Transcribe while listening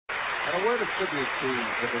And a word of tribute to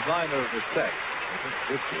the designer of the set. I think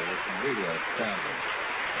this year was really outstanding.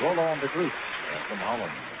 Roland de Groot from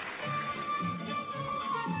Holland.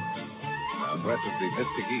 And rest of the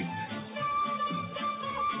Mystic East.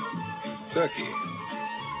 Turkey.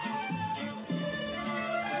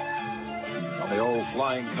 On the old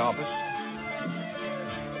flying carpet.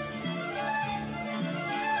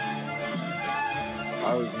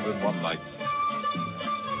 Thousand and One Nights.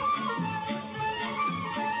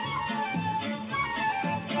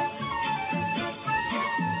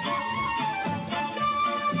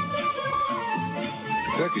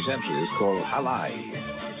 The Turkish entry is called Halay,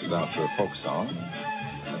 which is after a folk song.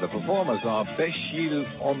 And the performers are 5 yıl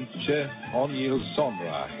önce, 10 yıl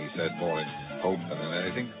sonra, he said more in hope than in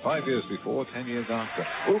anything. 5 years before, 10 years after.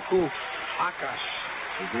 Uku Akash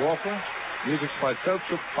is the author. Music's by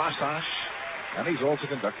Selçuk Basash. And he's also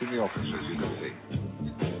conducting the orchestra, as you can see.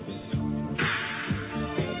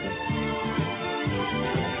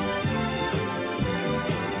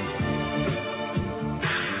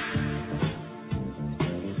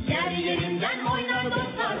 Yer yerinden oynar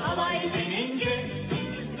dostlar halay denince,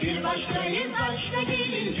 bir başlayın taşla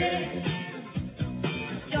gelince.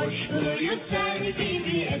 Coşkuluyuz sen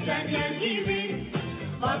gibi, esen yer gibi,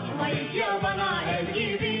 bakmayız yabana el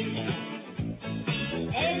gibi.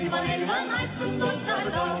 Elvan elvan açsın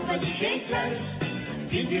dostlar dalga çiçekler,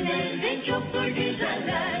 bizim elden çoktur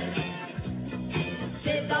güzeller.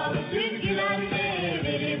 Sevdalı türkülerle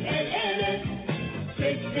verip el ele,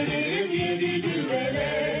 sesleniriz yedi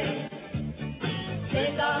düvele.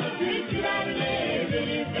 Sevdalı türkülerle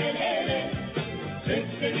verip el ele,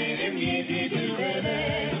 seslenirim yedi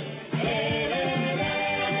düvele. El ele,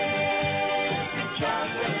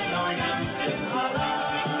 çalsın oynansın halay.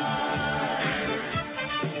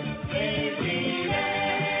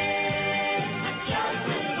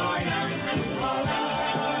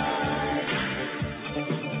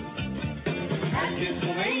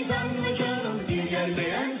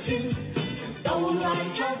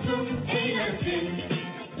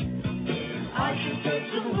 Aşık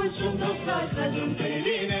tutsun vursun dostlar kadın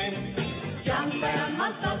teline, can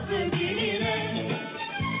dayanmaz tatlı diline.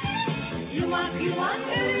 Yumak yumak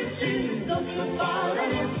ölsün dostluk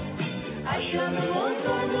bağları, aşanın o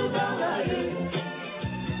zorlu dağları.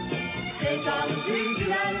 Sevdalı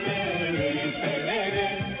türkülerle verip ellere,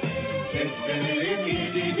 seslenirim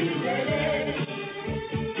yedi düllere.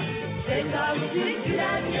 Sevdalı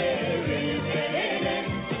türkülerle verip ellere,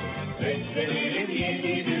 seslenirim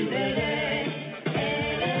yedi düllere.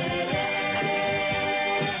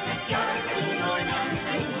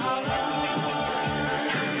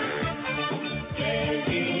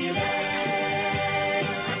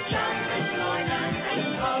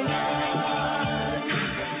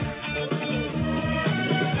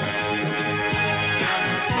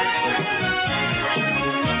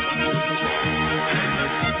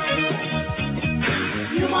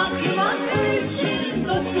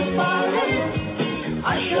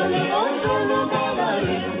 Aşalım olduğunu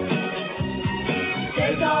bağları,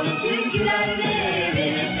 sevdalı türkülerle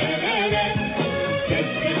verip el ele,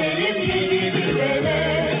 seslenelim yedi düvele.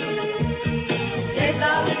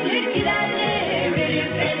 Sevdalı türkülerle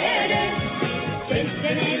verip el ele,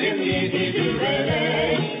 seslenelim yedi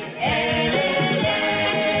düvele. El ele,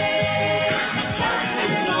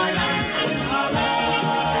 çalsın oynansın halay.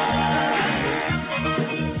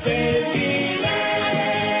 Sevgiler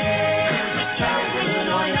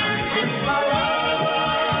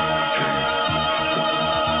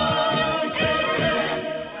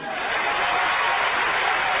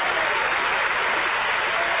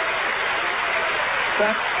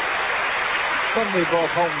that suddenly brought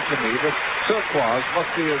home to me that turquoise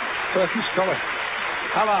must be a Turkish colour.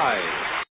 Halay.